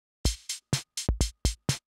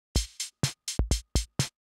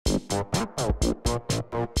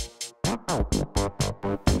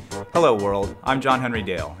Hello world, I'm John Henry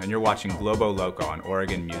Dale, and you're watching Globo Loco on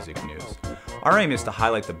Oregon Music News. Our aim is to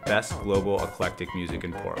highlight the best global eclectic music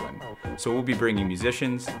in Portland. So we'll be bringing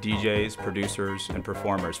musicians, DJs, producers, and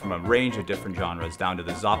performers from a range of different genres down to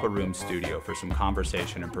the Zoppa Room studio for some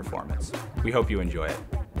conversation and performance. We hope you enjoy it.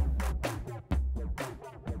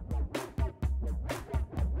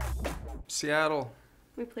 Seattle.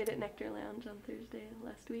 We played at Nectar Lounge on Thursday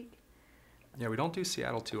last week. Yeah, we don't do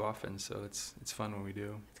Seattle too often, so it's fun when we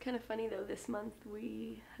do. It's kind of funny though. This month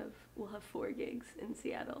we'll have 4 gigs in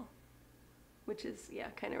Seattle, which is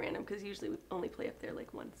kind of random because usually we only play up there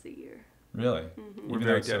like once a year. Really? Mm-hmm. We're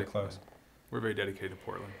very dedicated. We're very dedicated to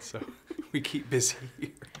Portland, so we keep busy here.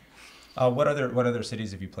 What other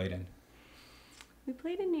cities have you played in? We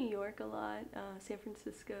played in New York a lot, San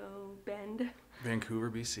Francisco, Bend.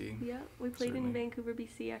 Vancouver, BC. Yeah, we played Certainly. in Vancouver,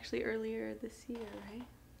 BC actually earlier this year, right?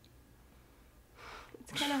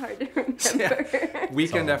 It's kind of hard to remember. Yeah.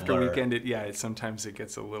 Weekend after blur. weekend, sometimes it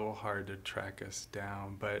gets a little hard to track us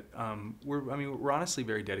down. But we're honestly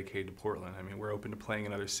very dedicated to Portland. I mean, we're open to playing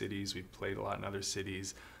in other cities. We've played a lot in other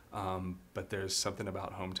cities, but there's something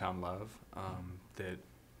about hometown love that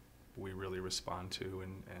we really respond to,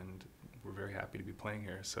 and we're very happy to be playing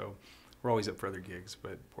here. So we're always up for other gigs,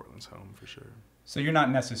 but Portland's home for sure. So you're not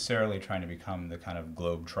necessarily trying to become the kind of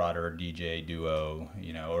globetrotter DJ duo,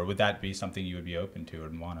 or would that be something you would be open to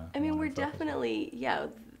and want to? I mean, we're definitely,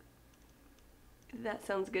 that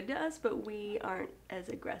sounds good to us, but we aren't as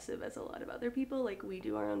aggressive as a lot of other people. Like, we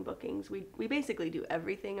do our own bookings. We basically do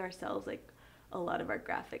everything ourselves, like a lot of our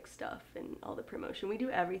graphic stuff and all the promotion. We do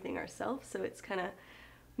everything ourselves, so it's kind of,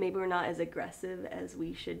 maybe we're not as aggressive as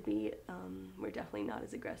we should be. We're definitely not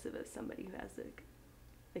as aggressive as somebody who has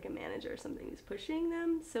like a manager or something who's pushing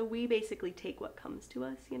them. So we basically take what comes to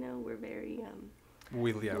us, We're very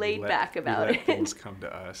laid back about we it. let things come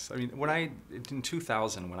to us. I mean, in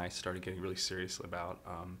 2000, when I started getting really serious about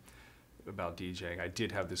DJing, I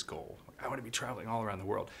did have this goal. I want to be traveling all around the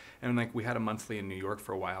world. And we had a monthly in New York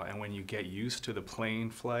for a while, and when you get used to the plane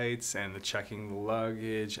flights and the checking the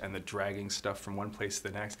luggage and the dragging stuff from one place to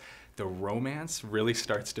the next, the romance really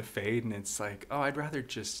starts to fade, and it's like, oh, I'd rather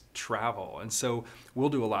just travel. And so we'll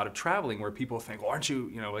do a lot of traveling where people think, well, aren't you,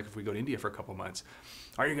 like if we go to India for a couple months,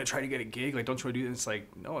 are you going to try to get a gig? Like, don't you want to do this? It's like,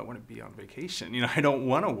 no, I want to be on vacation. I don't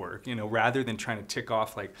want to work, rather than trying to tick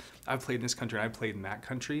off, like, I've played in this country and I've played in that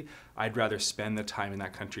country. I'd rather spend the time in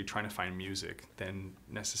that country trying to find music than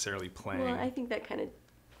necessarily playing. Well, I think that kind of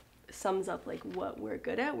sums up like what we're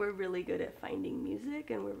good at. We're really good at finding music,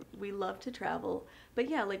 and we love to travel. But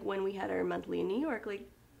yeah, like when we had our monthly in New York, like,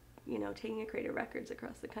 taking a crate of records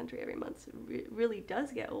across the country every month really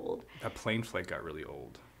does get old. That plane flight got really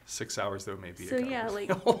old. 6 hours though, maybe. So yeah, really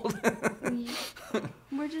like old.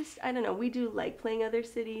 we're just, I don't know, we do like playing other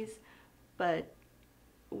cities, but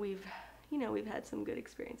we've had some good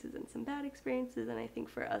experiences and some bad experiences, and I think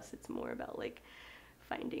for us it's more about like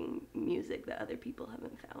finding music that other people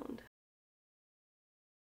haven't found.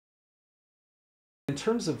 In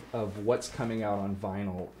terms of what's coming out on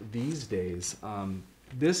vinyl these days,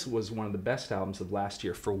 this was one of the best albums of last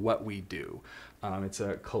year for what we do. It's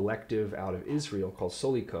a collective out of Israel called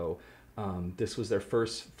Soliko. This was their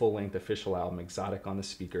first full-length official album, Exotic on the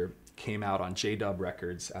Speaker, came out on J-Dub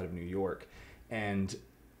Records out of New York. And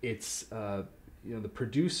it's, the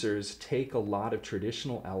producers take a lot of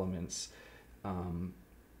traditional elements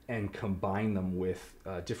and combine them with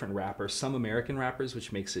different rappers, some American rappers,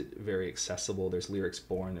 which makes it very accessible. There's Lyrics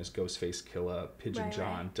Born, there's Ghostface Killah, Pigeon Right,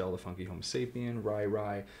 John, right. Del the Funky Homo Sapien,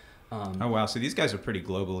 Rai. Oh wow! So these guys are pretty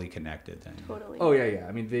globally connected then. Totally. Oh yeah.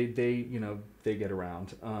 I mean, they get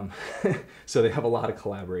around. So they have a lot of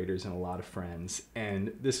collaborators and a lot of friends.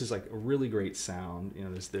 And this is like a really great sound.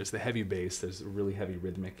 There's the heavy bass. There's a really heavy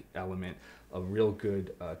rhythmic element. A real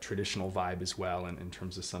good traditional vibe as well, in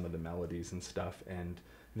terms of some of the melodies and stuff. And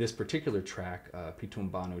this particular track,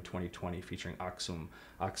 Pitumbano 2020, featuring Aksum.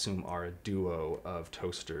 Aksum are a duo of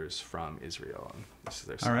toasters from Israel. And this is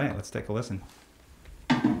their song. All right, let's take a listen.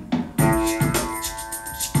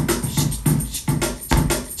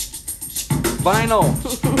 Vinyl!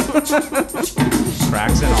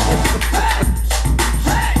 Cracks and all.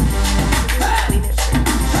 Clean it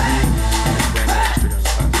first.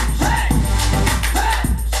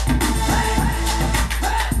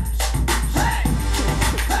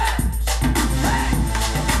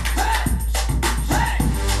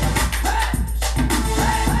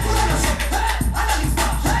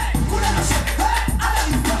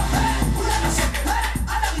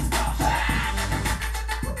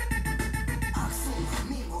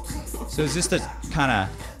 So is this the kind of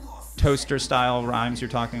toaster style rhymes you're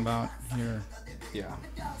talking about here? Yeah,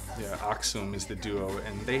 Aksum is the duo,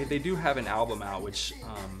 and they do have an album out, which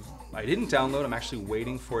I didn't download. I'm actually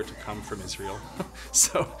waiting for it to come from Israel.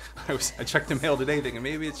 So I checked the mail today thinking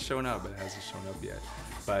maybe it's shown up, but it hasn't shown up yet.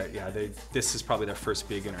 But yeah, this is probably their first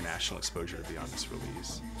big international exposure to be on this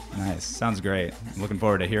release. Nice, sounds great. I'm looking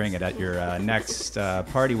forward to hearing it at your next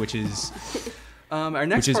party, which is our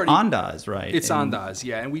next which party. Is Andaz, right? It's Andaz,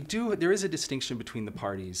 yeah, and there is a distinction between the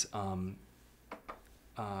parties.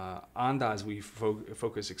 Andaz, we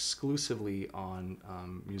focus exclusively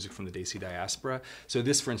on music from the Desi diaspora. So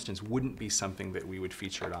this, for instance, wouldn't be something that we would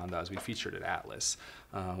feature at Andaz. We'd feature it at Atlas.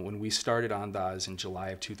 When we started Andaz in July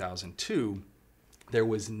of 2002, there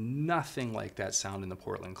was nothing like that sound in the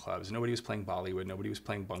Portland clubs. Nobody was playing Bollywood. Nobody was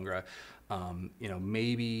playing Bhangra.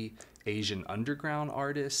 Maybe Asian underground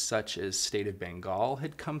artists such as State of Bengal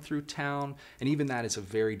had come through town, and even that is a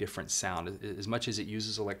very different sound. As much as it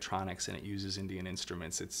uses electronics and it uses Indian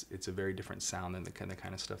instruments, it's a very different sound than the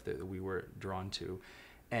kind of stuff that we were drawn to.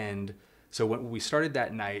 And so when we started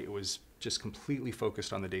that night, it was just completely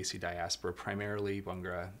focused on the Desi diaspora, primarily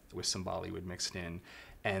Bhangra with some Bollywood mixed in,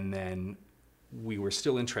 and then we were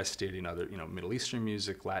still interested in other, Middle Eastern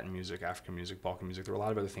music, Latin music, African music, Balkan music. There were a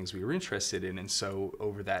lot of other things we were interested in. And so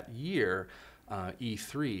over that year,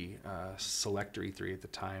 E3, Selector E3 at the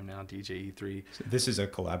time, now DJ E3. So this is a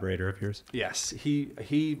collaborator of yours? Yes.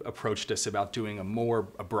 He approached us about doing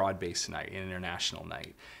a broad-based night, an international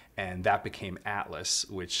night. And that became Atlas,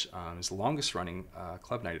 which is the longest running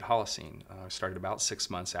club night at Holocene. Started about 6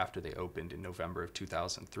 months after they opened in November of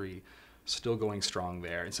 2003. Still going strong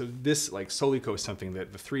there. And so this, like Solico, is something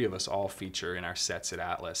that the three of us all feature in our sets at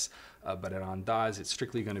Atlas. But at Andaz, it's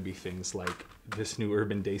strictly going to be things like this new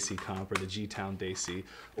Urban Desi comp or the G-Town Desi,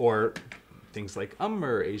 or things like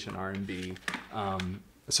Ummer, Asian R&B.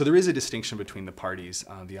 So there is a distinction between the parties.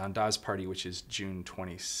 The Andaz party, which is June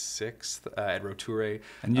 26th at Roture.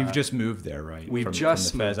 And you've just moved there, right? We've from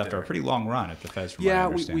just the Fez moved after there. a pretty long run at the Fez, from what I Yeah,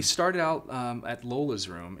 understand. we started out at Lola's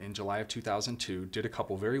Room in July of 2002, did a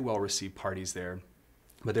couple very well-received parties there.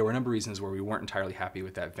 But there were a number of reasons where we weren't entirely happy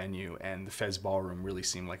with that venue, and the Fez Ballroom really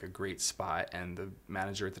seemed like a great spot, and the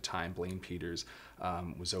manager at the time, Blaine Peters,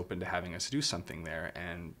 was open to having us do something there,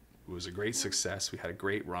 and it was a great success. We had a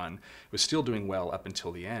great run. It was still doing well up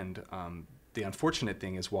until the end. The unfortunate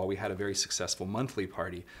thing is, while we had a very successful monthly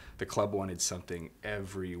party, the club wanted something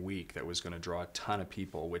every week that was going to draw a ton of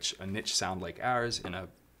people, which a niche sound like ours in a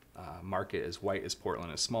market as white as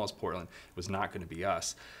Portland, as small as Portland, was not going to be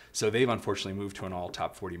us. So they've unfortunately moved to an all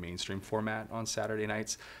top 40 mainstream format on Saturday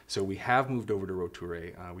nights. So we have moved over to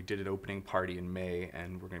Roture. We did an opening party in May,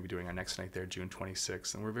 and we're going to be doing our next night there June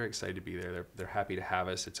 26th. And we're very excited to be there. They're happy to have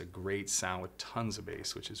us. It's a great sound with tons of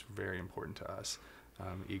bass, which is very important to us.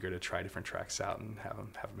 Eager to try different tracks out and have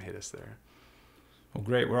them hit us there. Well,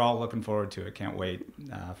 great. We're all looking forward to it. Can't wait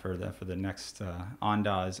for the next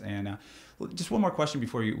Andaz. And just one more question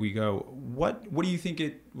before we go. What do you think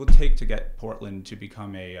it will take to get Portland to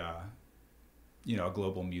become a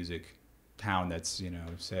global music town that's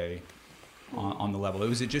say on the level?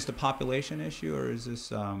 Is it just a population issue, or is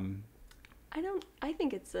this? I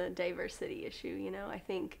think it's a diversity issue. I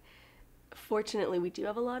think fortunately we do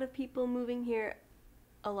have a lot of people moving here.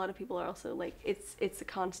 A lot of people are also it's a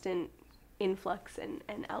constant influx and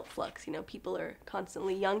outflux. People are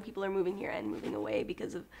constantly, young people are moving here and moving away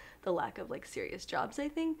because of the lack of serious jobs, I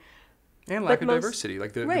think. And lack of diversity.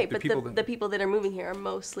 The people that are moving here are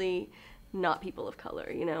mostly not people of color,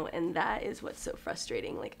 and that is what's so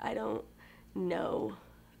frustrating. I don't know,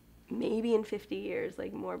 maybe in 50 years,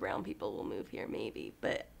 more brown people will move here, maybe,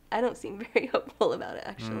 but I don't seem very hopeful about it,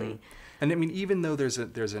 actually. And I mean, even though there's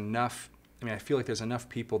enough, I feel like there's enough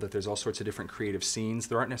people that there's all sorts of different creative scenes.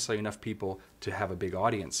 There aren't necessarily enough people to have a big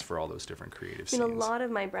audience for all those different creative scenes. A lot of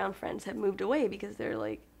my brown friends have moved away because they're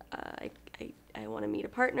like, I want to meet a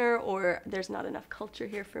partner, or there's not enough culture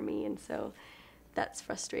here for me, and so that's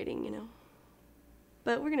frustrating,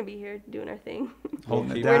 But we're gonna be here doing our thing.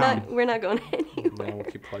 Holding it down. We're not going anywhere. No, we'll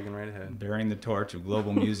keep plugging right ahead. Bearing the torch of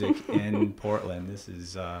global music in Portland. This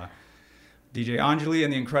is DJ Anjali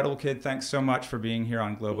and the Incredible Kid. Thanks so much for being here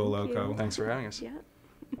on Globo Loco. Thanks for having us. Yeah.